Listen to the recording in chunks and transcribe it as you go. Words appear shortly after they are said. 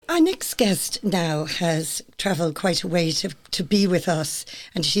Our next guest now has travelled quite a way to be with us,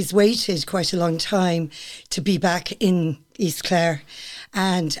 and she's waited quite a long time to be back in East Clare.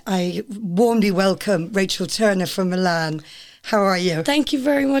 And I warmly welcome Rachel Turner from Milan. How are you? Thank you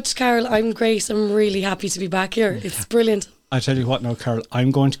very much, Carol. I'm great. I'm really happy to be back here. It's brilliant. I tell you what now, Carol,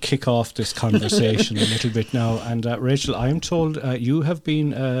 I'm going to kick off this conversation a little bit now. And Rachel, I'm told you have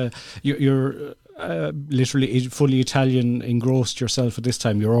been, you're literally fully Italian engrossed yourself at this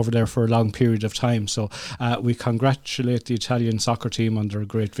time. You're over there for a long period of time. So we congratulate the Italian soccer team on their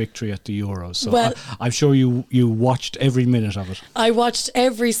great victory at the Euros. So well, I'm sure you watched every minute of it. I watched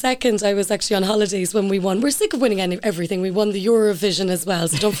every second. I was actually on holidays when we won. We're sick of winning everything. We won the Eurovision as well,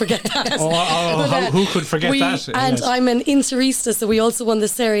 so don't forget that. Who could forget that? And yes. I'm an Interista, so we also won the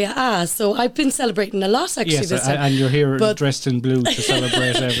Serie A. So I've been celebrating a lot actually this time. And you're here dressed in blue to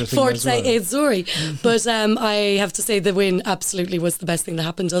celebrate everything Forza as well. Azzurri. But I have to say the win absolutely was the best thing that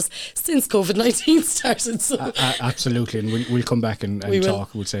happened to us since COVID-19 started. So. Absolutely, and we'll come back and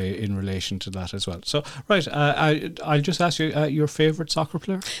talk, we'll say, in relation to that as well. So, right, I'll just ask you, your favourite soccer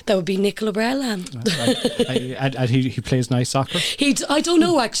player? That would be Nicola Brella. And he plays nice soccer? I don't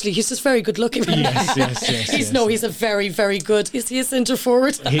know, actually. He's just very good looking. Yes. He's a very, very good... Is he a centre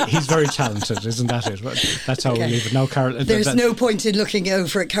forward? He's very talented, isn't that it? That's how we leave it. Now, Carol... There's no point in looking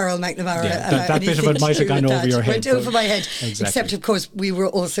over at Carol McNamara. That bit of it might have gone over your head. Went over my head. Exactly. Except, of course, we were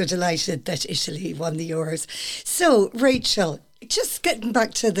also delighted that Italy won the Euros. So, Rachel, just getting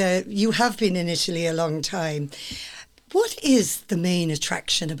back to you have been in Italy a long time. What is the main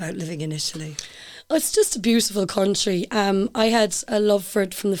attraction about living in Italy? It's just a beautiful country. I had a love for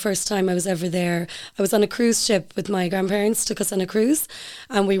it from the first time I was ever there. I was on a cruise ship with my grandparents, took us on a cruise,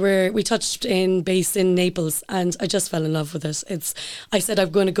 and we touched in base in Naples, and I just fell in love with it. I said I'm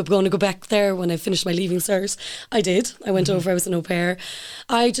going to go back there when I finished my leaving cert. I did. I went over. I was an au pair.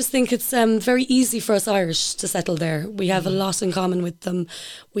 I just think it's very easy for us Irish to settle there. We have a lot in common with them.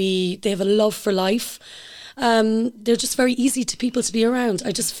 They have a love for life. They're just very easy to people to be around.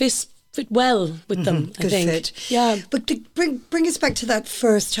 I just fit well with them, I think. Fit. Yeah. But to bring us back to that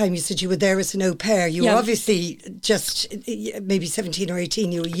first time you said you were there as an au pair. You were obviously just maybe 17 or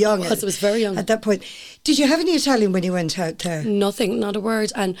 18. You were young. I was very young. At that point. Did you have any Italian when you went out there? Nothing, not a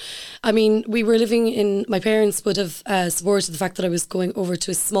word. And I mean, we were living in, my parents would have supported the fact that I was going over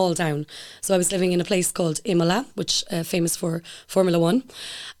to a small town. So I was living in a place called Imola, which famous for Formula One.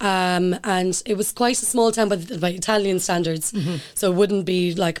 And it was quite a small town by Italian standards. Mm-hmm. So it wouldn't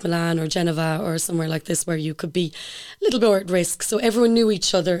be like Milan or Genova or somewhere like this where you could be a little bit more at risk. So everyone knew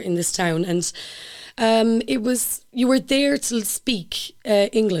each other in this town, and you were there to speak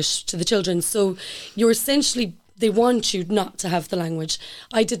English to the children. So you're essentially, they want you not to have the language.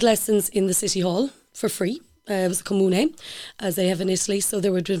 I did lessons in the city hall for free. It was a comune, as they have in Italy, so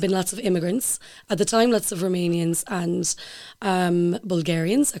there would have been lots of immigrants. At the time, lots of Romanians and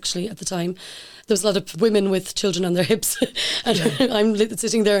Bulgarians, actually, at the time. There was a lot of women with children on their hips. And I'm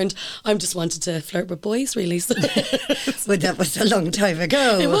sitting there and I just wanted to flirt with boys, really. So well, that was a long time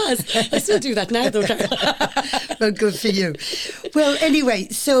ago. It was. I still do that now, though, Carol. Well, good for you. Well, anyway,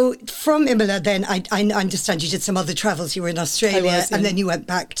 so from Imola then, I understand you did some other travels. You were in Australia and then you went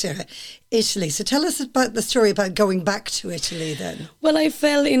back to Italy. So tell us about the story about going back to Italy then. Well, I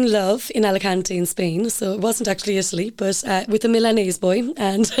fell in love in Alicante in Spain. So it wasn't actually Italy, but with a Milanese boy.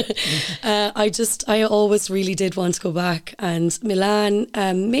 And I always really did want to go back. And Milan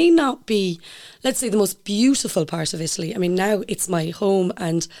may not be, let's say, the most beautiful part of Italy. I mean, now it's my home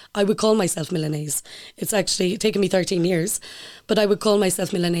and I would call myself Milanese. It's actually taken me 13 years, but I would call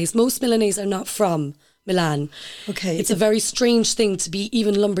myself Milanese. Most Milanese are not from Milan. Okay. It's a very strange thing to be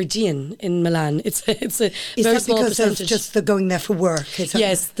even Lombardian in Milan. It's a Is very that small because percentage. of just the going there for work?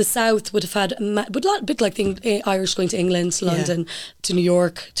 Yes, the South would have had a bit like the Irish going to England, to London, to New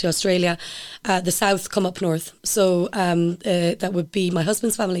York, to Australia. The South come up north. So that would be my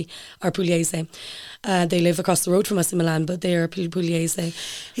husband's family are Pugliese. They live across the road from us in Milan, but they are Pugliese.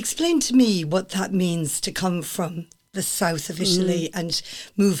 Explain to me what that means to come from the south of Italy and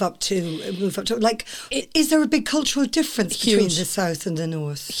move up to like, is there a big cultural difference between the south and the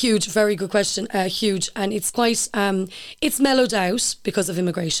north? Huge, very good question. Huge, and it's quite it's mellowed out because of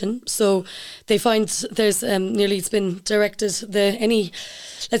immigration. So they find there's it's been directed any,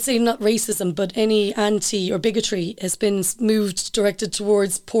 let's say not racism, but any anti or bigotry has been directed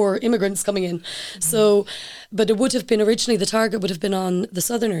towards poor immigrants coming in. So, but it would have been originally, the target would have been on the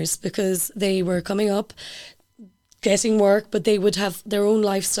southerners because they were coming up, getting work, but they would have their own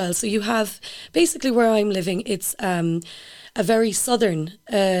lifestyle. So you have basically where I'm living, it's a very southern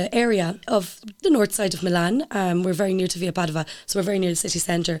area of the north side of Milan. We're very near to Via Padova, so we're very near the city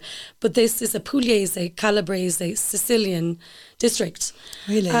centre. But this is a Pugliese, Calabrese, Sicilian district.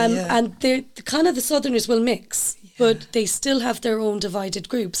 Really, yeah. And they're kind of the southerners will mix. But they still have their own divided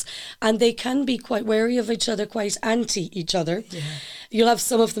groups, and they can be quite wary of each other, quite anti each other. Yeah. You'll have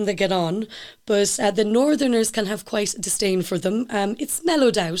some of them that get on, but the northerners can have quite a disdain for them. It's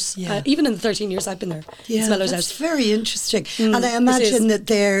mellowed out, even in the 13 years I've been there. Yeah, it's mellowed that's out. very interesting. And I imagine that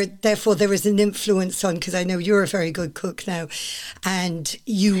therefore there is an influence on, because I know you're a very good cook now, and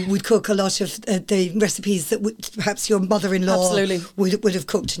you would cook a lot of the recipes that perhaps your mother-in-law would have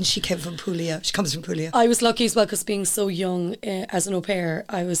cooked, and she came from Puglia. She comes from Puglia. I was lucky as well, because being so young as an au pair,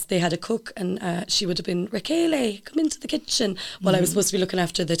 they had a cook, and she would have been, Rachele, come into the kitchen, while I was supposed to be looking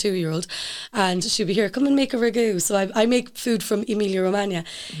after the 2-year-old, and she'd be here, come and make a ragu. So I make food from Emilia Romagna.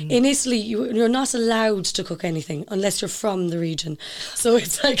 In Italy, you're not allowed to cook anything unless you're from the region. So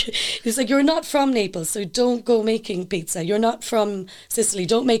it's like you're not from Naples, so don't go making pizza. You're not from Sicily,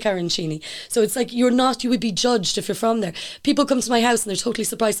 don't make arancini. So it's like you would be judged if you're from there. People come to my house and they're totally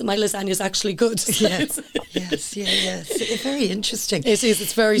surprised that my lasagna is actually good. Yes. Very interesting. It is,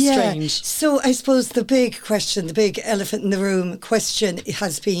 it's very strange. So I suppose the big question, the big elephant in the room question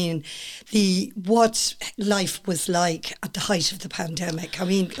has been what life was like at the height of the pandemic. I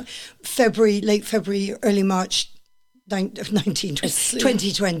mean, late February, early March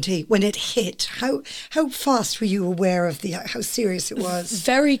 2020, when it hit, how fast were you aware of how serious it was?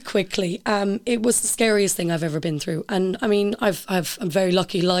 Very quickly. It was the scariest thing I've ever been through, and I mean, I've a very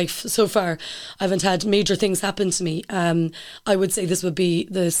lucky life so far. I haven't had major things happen to me. I would say this would be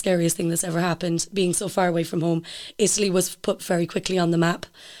the scariest thing that's ever happened. Being so far away from home, Italy was put very quickly on the map.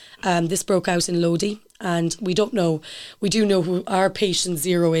 This broke out in Lodi, and we do know who our patient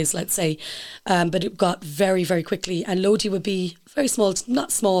zero is, let's say, but it got very, very quickly, and Lodi would be very small,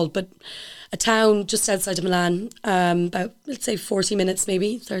 not small, but a town just outside of Milan, about, let's say, 40 minutes,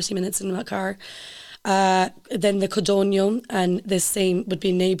 maybe 30 minutes in a car. Then the Codogno and the same would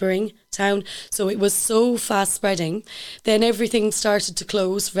be neighbouring town. So it was so fast spreading. Then everything started to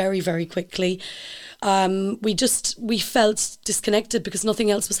close very, very quickly. We felt disconnected because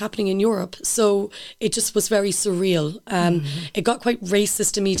nothing else was happening in Europe. So it just was very surreal. It got quite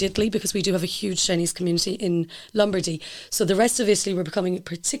racist immediately because we do have a huge Chinese community in Lombardy. So the rest of Italy were becoming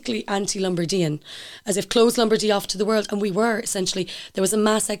particularly anti-Lombardian, as if close Lombardy off to the world. And we were, essentially. There was a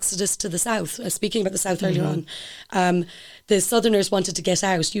mass exodus to the south. Speaking about the south earlier on, the southerners wanted to get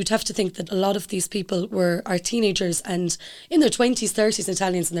out. You'd have to think that a lot of these people are teenagers and in their 20s, 30s,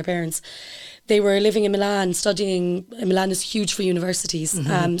 Italians and their parents. They were living in Milan, studying. Milan is huge for universities.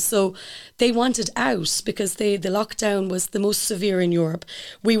 So they wanted out because the lockdown was the most severe in Europe.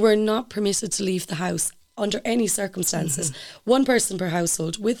 We were not permitted to leave the house under any circumstances. One person per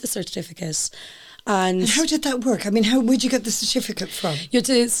household with the certificate. And how did that work? I mean, where'd you get the certificate from? You had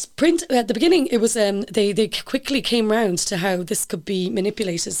to print. At the beginning, it was they quickly came round to how this could be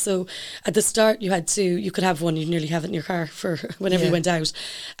manipulated. So at the start, you could have one. You'd nearly have it in your car for whenever you went out.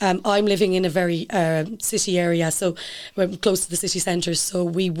 I'm living in a very city area, so we're close to the city centre. So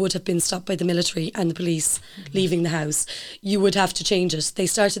we would have been stopped by the military and the police leaving the house. You would have to change it. They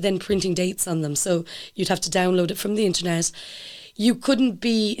started then printing dates on them, so you'd have to download it from the internet. You couldn't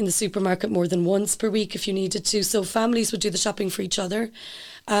be in the supermarket more than once per week if you needed to. So families would do the shopping for each other.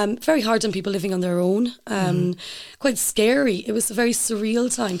 Very hard on people living on their own. Quite scary. It was a very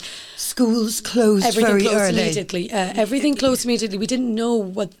surreal time. Schools closed Everything very closed early. Immediately. Everything closed immediately. We didn't know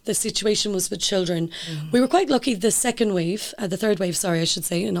what the situation was with children. We were quite lucky. The third wave, I should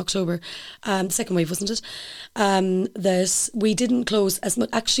say, in October. The second wave, wasn't it? That we didn't close as much.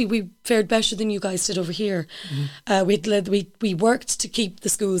 Actually, we fared better than you guys did over here. We worked to keep the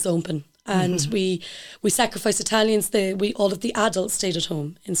schools open. And we sacrificed Italians. All of the adults stayed at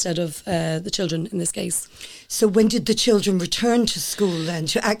home instead of the children in this case. So when did the children return to school then,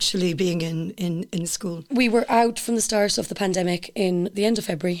 to actually being in school? We were out from the start of the pandemic in the end of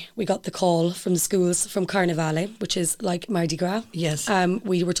February. We got the call from the schools from Carnevale, which is like Mardi Gras. Yes.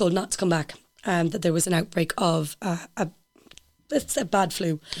 We were told not to come back, that there was an outbreak of it's a bad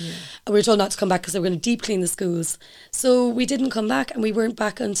flu. Yeah. We were told not to come back because they were going to deep clean the schools. So we didn't come back, and we weren't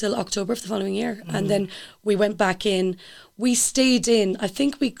back until October of the following year. And then we went back in we stayed in. I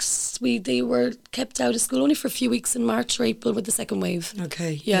think they were kept out of school only for a few weeks in March or April with the second wave.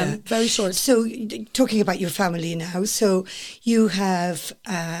 Okay. Yeah, very short. So, talking about your family now, so you have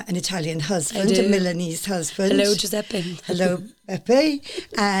an Italian husband, a Milanese husband. Hello, Giuseppe. Hello, Pepe.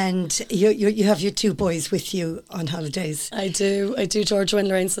 And you have your two boys with you on holidays. I do, Georgia and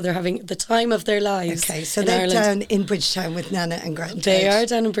Lorraine, so they're having the time of their lives. Okay, so in they're Ireland. down in Bridgetown with Nana and Grandad. They are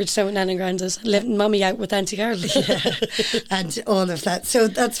down in Bridgetown with Nana and Grandad, letting Mummy out with Auntie Carol. And all of that. So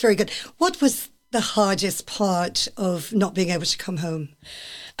that's very good. What was the hardest part of not being able to come home?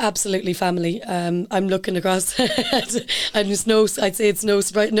 Absolutely family. I'm looking across and I'd say it's no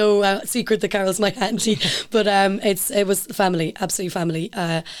secret that Carol's my auntie, but it was family, absolutely family.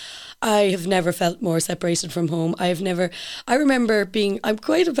 I have never felt more separated from home. I remember I'm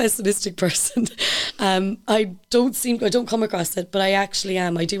quite a pessimistic person. I don't come across it, but I actually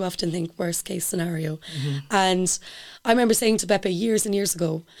am. I do often think worst case scenario. Mm-hmm. And I remember saying to Beppe years and years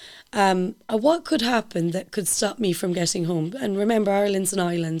ago, what could happen that could stop me from getting home? And remember, Ireland's an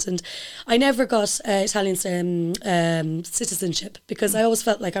island, and I never got Italian citizenship because I always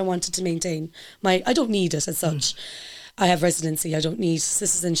felt like I wanted to maintain I don't need it as such. I have residency. I don't need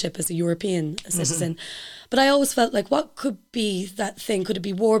citizenship as a European citizen. But I always felt like, what could be that thing? Could it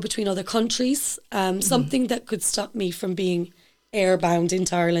be war between other countries? Something that could stop me from being airbound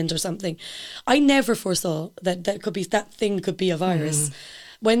into Ireland or something. I never foresaw that thing could be a virus.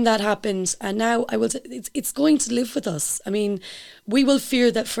 When that happened, and now it's going to live with us. I mean, we will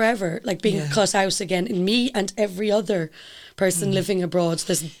fear that forever, like being cut out again in me and every other person living abroad.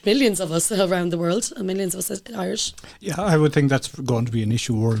 There's millions of us around the world, and millions of us Irish. Yeah, I would think that's going to be an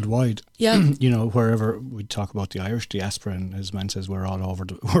issue worldwide. Yeah, wherever we talk about the Irish diaspora, and as man says, we're all over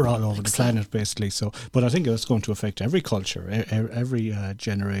the planet basically. So, but I think it's going to affect every culture, every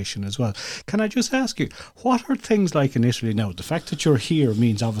generation as well. Can I just ask you, what are things like in Italy now? The fact that you're here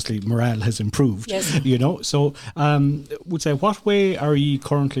means obviously morale has improved. Yes. So would say, what way are you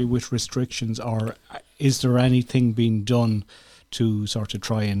currently with restrictions, or is there anything being done to sort of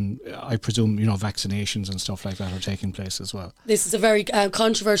try and, I presume, vaccinations and stuff like that are taking place as well? This is a very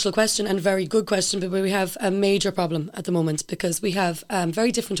controversial question and a very good question, but we have a major problem at the moment because we have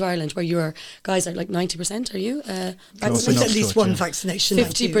very different to Ireland, where your guys are like 90%, are you? Vaccinated, at least one vaccination.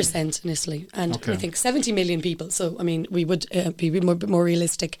 50% in Italy, and I think 70 million people. So, I mean, we would be more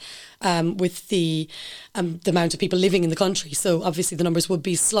realistic with the amount of people living in the country. So obviously the numbers would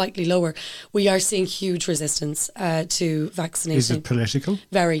be slightly lower. We are seeing huge resistance to vaccination. Is it political?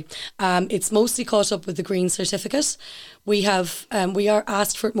 Very. It's mostly caught up with the green certificate. We are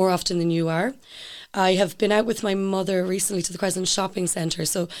asked for it more often than you are. I have been out with my mother recently to the Crescent Shopping Centre.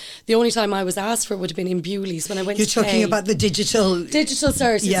 So the only time I was asked for it would have been in Bewley's when I went You're to talking about the digital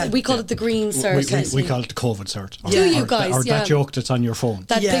cert. Yeah. We call it the green cert. We call it the COVID cert. Do you guys? Or that joke that's on your phone.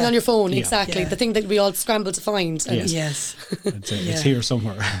 That thing on your phone, exactly. The thing that we all scramble to find. Yes. It's here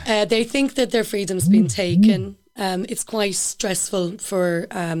somewhere. They think that their freedom's been taken. It's quite stressful for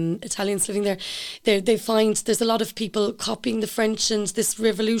Italians living there. They find there's a lot of people copying the French and this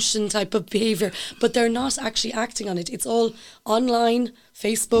revolution type of behaviour, but they're not actually acting on it. It's all online,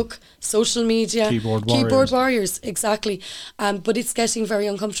 Facebook, social media, keyboard warriors, exactly. But it's getting very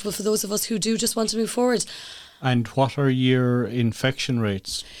uncomfortable for those of us who do just want to move forward. And what are your infection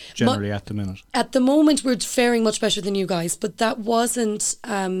rates generally at the minute? At the moment, we're faring much better than you guys, but that wasn't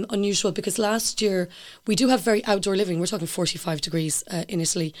unusual because last year we do have very outdoor living. We're talking 45 degrees in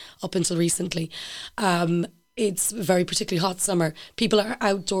Italy up until recently. It's a very particularly hot summer. People are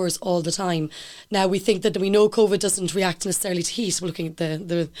outdoors all the time. Now we know COVID doesn't react necessarily to heat. We're looking at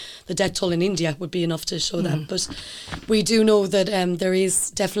the death toll in India would be enough to show that. But we do know that there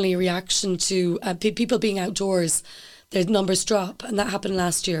is definitely a reaction to people being outdoors. Their numbers drop, and that happened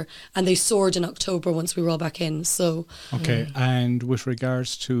last year, and they soared in October once we were all back in. So okay, and with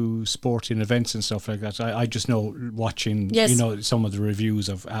regards to sporting events and stuff like that, I just know watching some of the reviews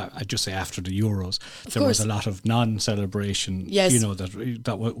of I just say after the Euros, there was a lot of non-celebration,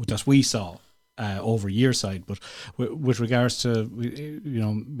 that we saw over your side, but with regards to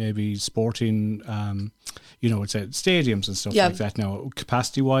maybe sporting it's at stadiums and stuff like that now,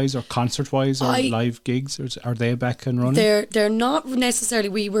 capacity wise or concert wise or live gigs, are they back and running? They're not necessarily.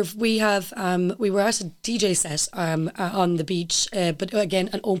 We were at a DJ set on the beach, but again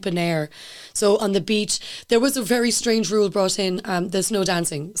an open air. So on the beach there was a very strange rule brought in. There's no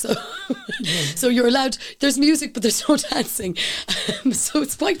dancing, so so you're allowed. There's music, but there's no dancing. So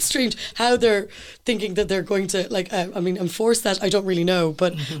it's quite strange how they're they're thinking that they're going to enforce that. I don't really know,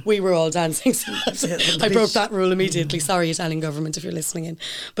 but we were all dancing. So I broke that rule immediately. Sorry, Italian government, if you're listening in.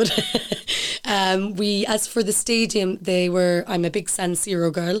 But as for the stadium, I'm a big San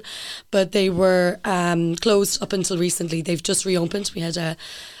Siro girl, but they were closed up until recently. They've just reopened. We had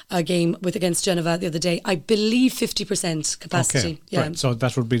a game against Genova the other day. I believe 50% capacity. Okay, yeah. right. So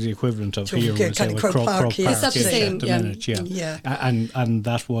that would be the equivalent of So here, we'll say, with Croke Croke Park, Park. yes. That's the same, at the yeah. minute, yeah. Yeah. And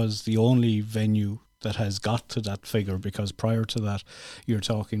that was the only venue that has got to that figure, because prior to that, you're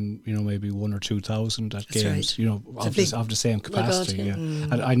talking, maybe 1,000 or 2,000 at That's games, right. of the same capacity. God, yeah.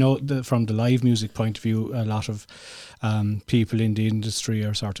 And I know that from the live music point of view, a lot of people in the industry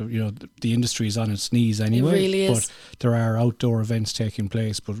are sort of, the industry is on its knees anyway. It really is. But there are outdoor events taking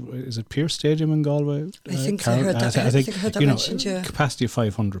place. But is it Pierce Stadium in Galway? I think I heard that. I think I heard that mentioned, yeah. Capacity of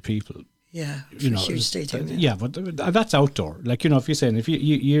 500 people. Yeah, huge stadium. Yeah, but that's outdoor. Like, if you're saying, if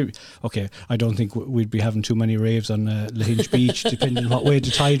you okay, I don't think we'd be having too many raves on Lahinch Beach, depending on what way the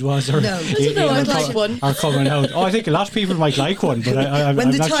tide was, or No. I don't know, I'd like one. Are coming out. Oh, I think a lot of people might like one, but I'm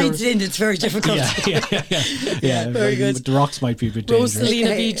when the not tide's sure. in, it's very difficult. Yeah, very good. The rocks might be a bit dangerous.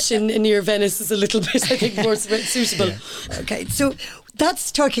 Rosalina Beach near Venice is a little bit, I think, more suitable. Yeah. Okay, so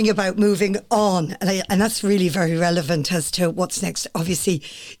that's talking about moving on, and that's really very relevant as to what's next. Obviously,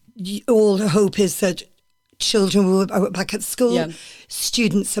 all the hope is that children are back at school, Yeah.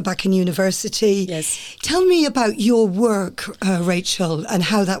 students are back in university. Yes. Tell me about your work, Rachel, and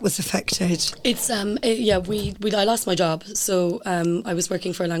how that was affected. It's I lost my job, so I was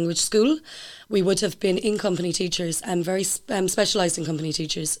working for a language school. We would have been in company teachers and very specialised in company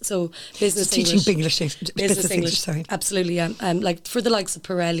teachers. So business Teaching English. business English, sorry. Absolutely, yeah. Like for the likes of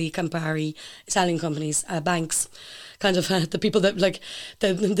Pirelli, Campari, Italian companies, banks, kind of the people that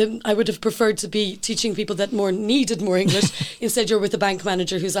I would have preferred to be teaching people that needed more English. Instead, you're with a bank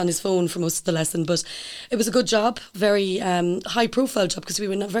manager who's on his phone for most of the lesson. But it was a good job, very high profile job, because we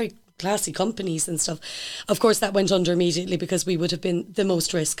were not very classy companies and stuff. Of course, that went under immediately because we would have been the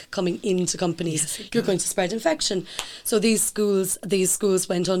most risk coming into companies. Yes, you're going to spread infection. So these schools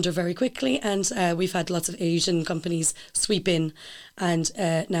went under very quickly, and we've had lots of Asian companies sweep in, and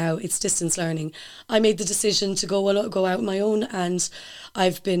now it's distance learning. I made the decision to go out on my own, and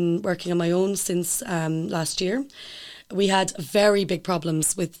I've been working on my own since last year. We had very big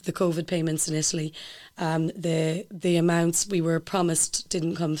problems with the COVID payments in Italy. The amounts we were promised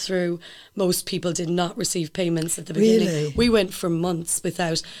didn't come through. Most people did not receive payments at the beginning. Really? We went for months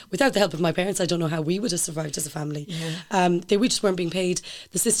without the help of my parents. I don't know how we would have survived as a family. Yeah. We just weren't being paid.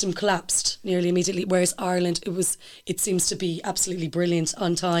 The system collapsed nearly immediately, whereas Ireland, it seems to be absolutely brilliant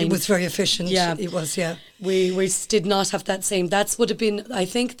on time. It was very efficient. Yeah. It was, yeah. We did not have that same. That would have been, I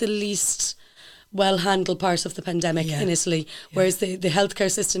think, the least well-handled part of the pandemic in Italy, whereas the healthcare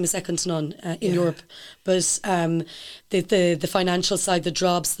system is second to none in Europe. But the financial side, the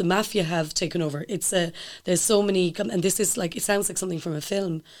jobs, the mafia have taken over. There's so many, and this is like, it sounds like something from a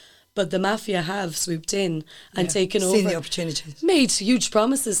film, but the mafia have swooped in and taken over. Seen the opportunities. Made huge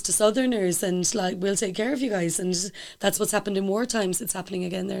promises to Southerners and like, we'll take care of you guys. And that's what's happened in war times. It's happening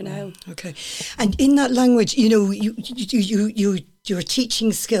again there now. Okay. And in that language, your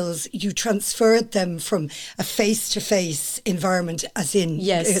teaching skills, you transferred them from a face-to-face environment, as in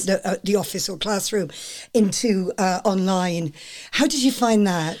the office or classroom, into online. How did you find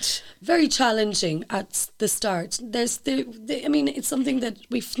that? Very challenging at the start. It's something that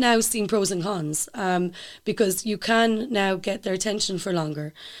we've now seen pros and cons, because you can now get their attention for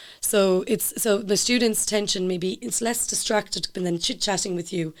longer. So the students' attention, maybe it's less distracted than chit-chatting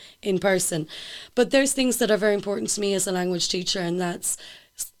with you in person. But there's things that are very important to me as a language teacher, and that's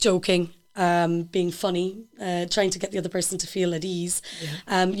joking, being funny, trying to get the other person to feel at ease.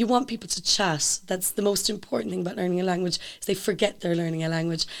 Yeah. You want people to chat. That's the most important thing about learning a language, is they forget they're learning a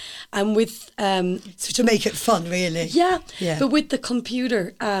language. And with so to make it fun, really. Yeah. But with the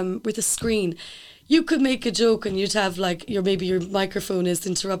computer, with the screen, you could make a joke and you'd have like your microphone is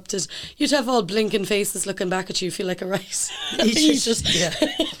interrupted. You'd have all blinking faces looking back at you. You feel like a rice.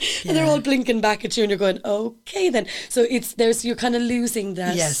 And they're all blinking back at you, and you're going, okay then. So you're kind of losing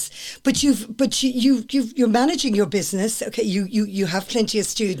that. Yes, but you're managing your business. Okay, you have plenty of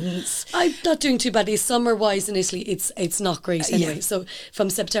students. I'm not doing too badly. Summer wise in Italy, it's not great anyway. So from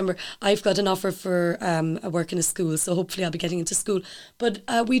September, I've got an offer for a work in a school. So hopefully I'll be getting into school. But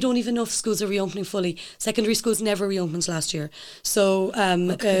we don't even know if schools are reopening fully. Secondary schools never reopened last year. So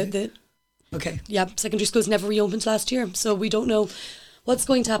secondary schools never reopened last year. So we don't know what's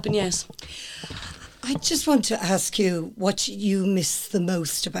going to happen yet. I just want to ask you what you miss the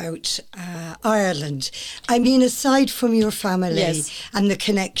most about Ireland. I mean, aside from your family Yes. and the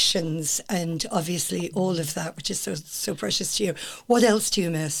connections and obviously all of that, which is so precious to you, what else do you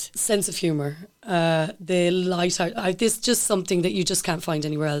miss? Sense of humour, the light heart. This is just something that you just can't find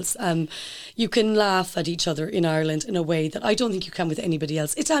anywhere else. You can laugh at each other in Ireland in a way that I don't think you can with anybody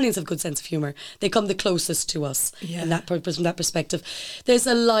else. Italians have good sense of humour. They come the closest to us Yeah. in that purpose, from that perspective. There's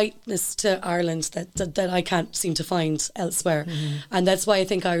a lightness to Ireland that I can't seem to find elsewhere, and that's why I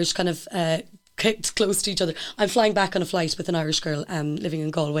think Irish kind of. Kept close to each other. I'm flying back on a flight with an Irish girl living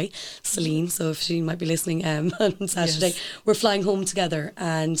in Galway, Celine, so if she might be listening on Saturday. Yes. We're flying home together,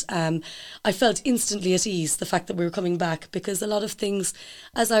 and I felt instantly at ease the fact that we were coming back, because a lot of things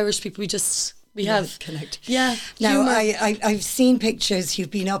as Irish people we have connect. Yeah. Now, humour. I've seen pictures.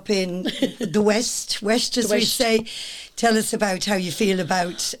 You've been up in the west as we West. say. Tell us about how you feel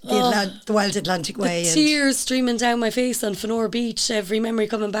about the Wild Atlantic Way. The tears streaming down my face on Fenor Beach, every memory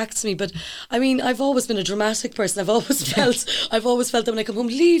coming back to me. But I mean, I've always been a dramatic person. I've always felt that when I come home,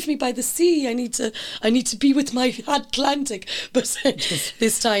 leave me by the sea. I need to be with my Atlantic. But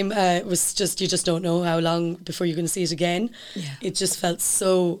this time it was just, you just don't know how long before you're going to see it again. Yeah. It just felt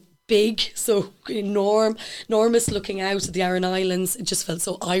so big, so enormous, looking out at the Aran Islands. It just felt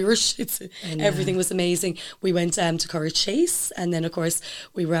so Irish. Everything was amazing. We went to Curragh Chase, and then of course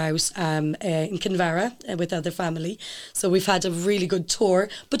we were out in Kinvara with other family. So we've had a really good tour.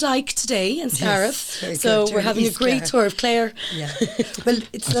 Bodyke today and Scariff. very So good. we're having a East great Clare. tour of Clare. Yeah. Well,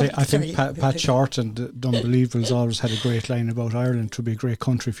 it's I think Pat Short and the Unbelievables always had a great line about Ireland. It would be a great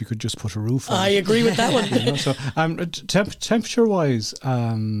country if you could just put a roof on I it. agree with that one. You know, so temperature-wise,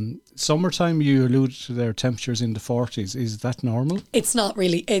 summertime, you alluded to their temperatures in the 40s. Is that normal? It's not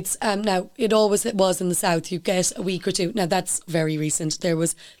really. It's now it was in the south. You get a week or two. Now that's very recent. There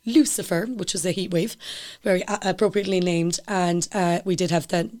was Lucifer, which was a heat wave, very appropriately named, and we did have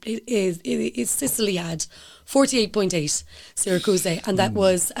that. Sicily had 48.8 Syracuse, and that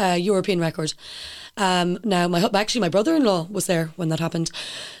was a European record. Now my brother-in-law was there when that happened,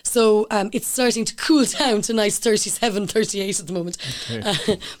 so it's starting to cool down to nice 37, 38 at the moment.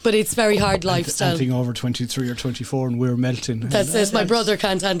 Okay. But it's very hard lifestyle. Anything over 23 or 24 and we're melting. That's it. My brother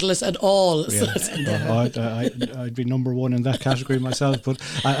can't handle it at all. Yeah. So I'd be number one in that category myself. But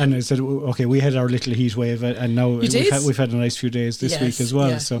and I said, okay, we had our little heat wave, and now we've had a nice few days this week as well.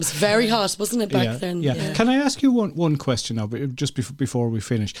 Yeah. So it was very hot, wasn't it, back then? Yeah. Can I ask you one question now, just before we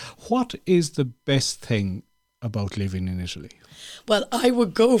finish? What is the best thing about living in Italy? Well, I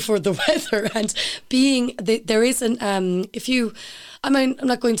would go for the weather, and there is an I mean, I'm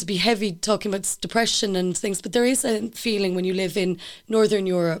not going to be heavy talking about depression and things, but there is a feeling when you live in Northern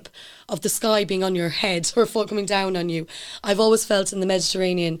Europe of the sky being on your head or coming down on you. I've always felt in the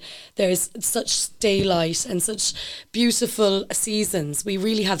Mediterranean there's such daylight and such beautiful seasons. We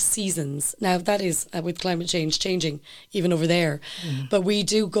really have seasons. Now, that is with climate change changing even over there. But we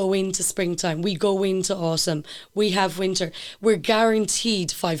do go into springtime. We go into autumn. We have winter. We're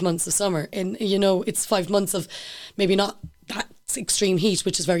guaranteed 5 months of summer. And, it's 5 months of maybe not that extreme heat,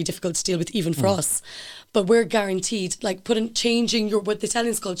 which is very difficult to deal with even for us. But we're guaranteed, like changing what the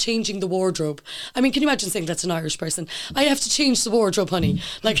Italians call changing the wardrobe. I mean, can you imagine saying that's an Irish person? I have to change the wardrobe, honey.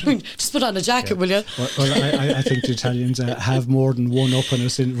 Like, I mean, just put on a jacket, will you? Well, I think the Italians have more than one up on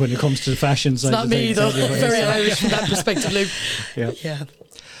us when it comes to the fashion side. It's not me, though. Very Yeah. Irish from that perspective, Luke. Yeah.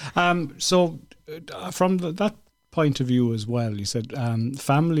 So from that point of view as well, you said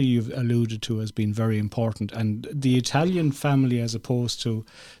family you've alluded to has been very important, and the Italian family as opposed to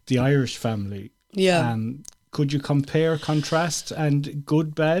the Irish family. Yeah. Could you compare, contrast, and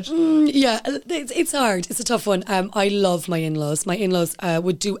good, bad? Yeah, it's hard. It's a tough one. I love my in-laws. My in-laws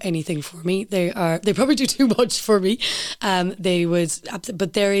would do anything for me. They probably do too much for me. They would,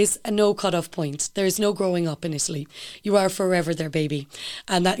 but there is no cut-off point. There is no growing up in Italy. You are forever their baby,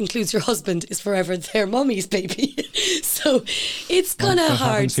 and that includes your husband is forever their mummy's baby. So it's kind of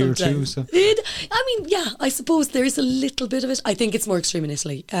hard here sometimes. too, so. I suppose there is a little bit of it. I think it's more extreme in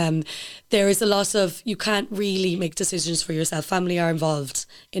Italy. There is a lot of, you can't really make decisions for yourself. Family are involved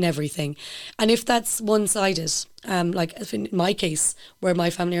in everything. And if that's one-sided, like in my case, where my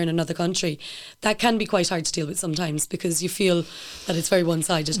family are in another country, that can be quite hard to deal with sometimes because you feel that it's very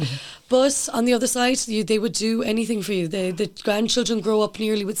one-sided. But on the other side, they would do anything for you. The grandchildren grow up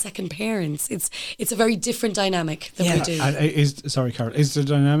nearly with second parents. It's a very different dynamic than we do. Sorry, Carol, is the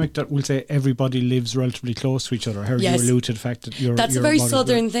dynamic that we'll say everybody lives relatively close to each other? How Yes. you allude to the fact that That's a very mother-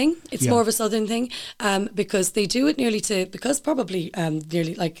 southern thing. It's Yeah. more of a southern thing because they do it because probably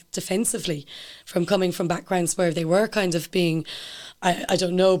nearly like defensively from coming from backgrounds where or they were kind of being, I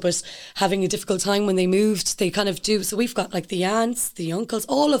don't know, but having a difficult time when they moved, they kind of do. So we've got like the aunts, the uncles,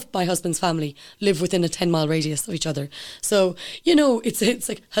 all of my husband's family live within a 10-mile radius of each other. So, you know, it's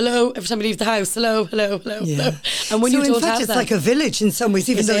like, hello, every time we leave the house, hello. Yeah. And when so you don't in fact, have it's that, like a village in some ways,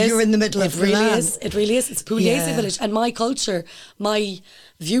 even though you're in the middle of the land. It really is. It's a Pugliese Yeah. village. And my culture, my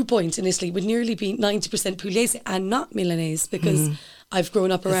viewpoint in Italy would nearly be 90% Pugliese and not Milanese, because I've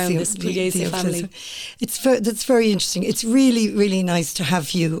grown up around this Pugliese family. That's very interesting. It's really, really nice to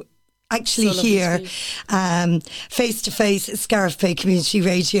have you actually So lovely here, to face to face at Scariff Bay Community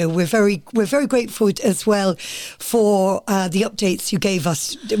Radio. We're very grateful as well for the updates you gave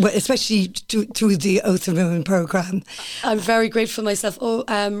us, especially through the Oath and Ruin programme. I'm very grateful myself. Oath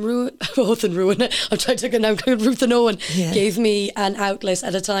and Ruin. I'm trying to get now. Ruth and Owen gave me an outlet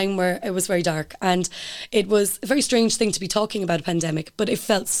at a time where it was very dark, and it was a very strange thing to be talking about a pandemic, but it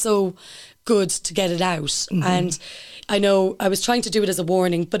felt so good to get it out. And I know I was trying to do it as a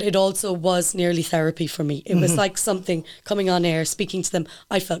warning, but it also was nearly therapy for me. It was like something coming on air, speaking to them.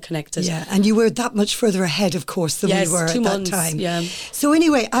 I felt connected. Yeah, and you were that much further ahead, of course, than we were 2 at months, that time. yeah. So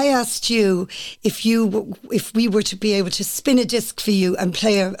anyway, I asked you if we were to be able to spin a disc for you and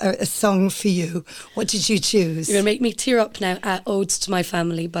play a song for you, what did you choose? You're going to make me tear up now. Odes to My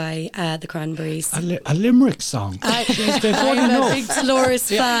Family by the Cranberries. A Limerick song. They've won I'm a enough. big Dolores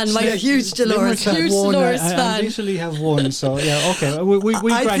fan. a huge Dolores fan. Huge Won, Dolores and fan. Italy have won, so yeah, okay, we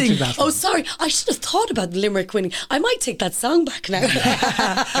I grant you think- that. Oh, one. sorry. I should have thought about Limerick winning. I might take that song back now.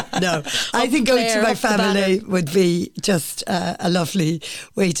 No, I think going to Claire, my up the family banner. would be just a lovely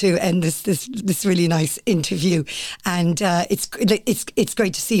way to end this really nice interview. And it's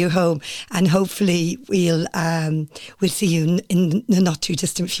great to see you home, and hopefully we'll see you in the not too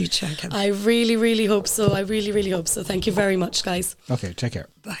distant future. Kevin. I really, really hope so. I really, really hope so. Thank you very much, guys. Okay, take care.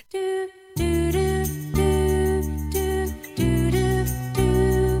 Bye.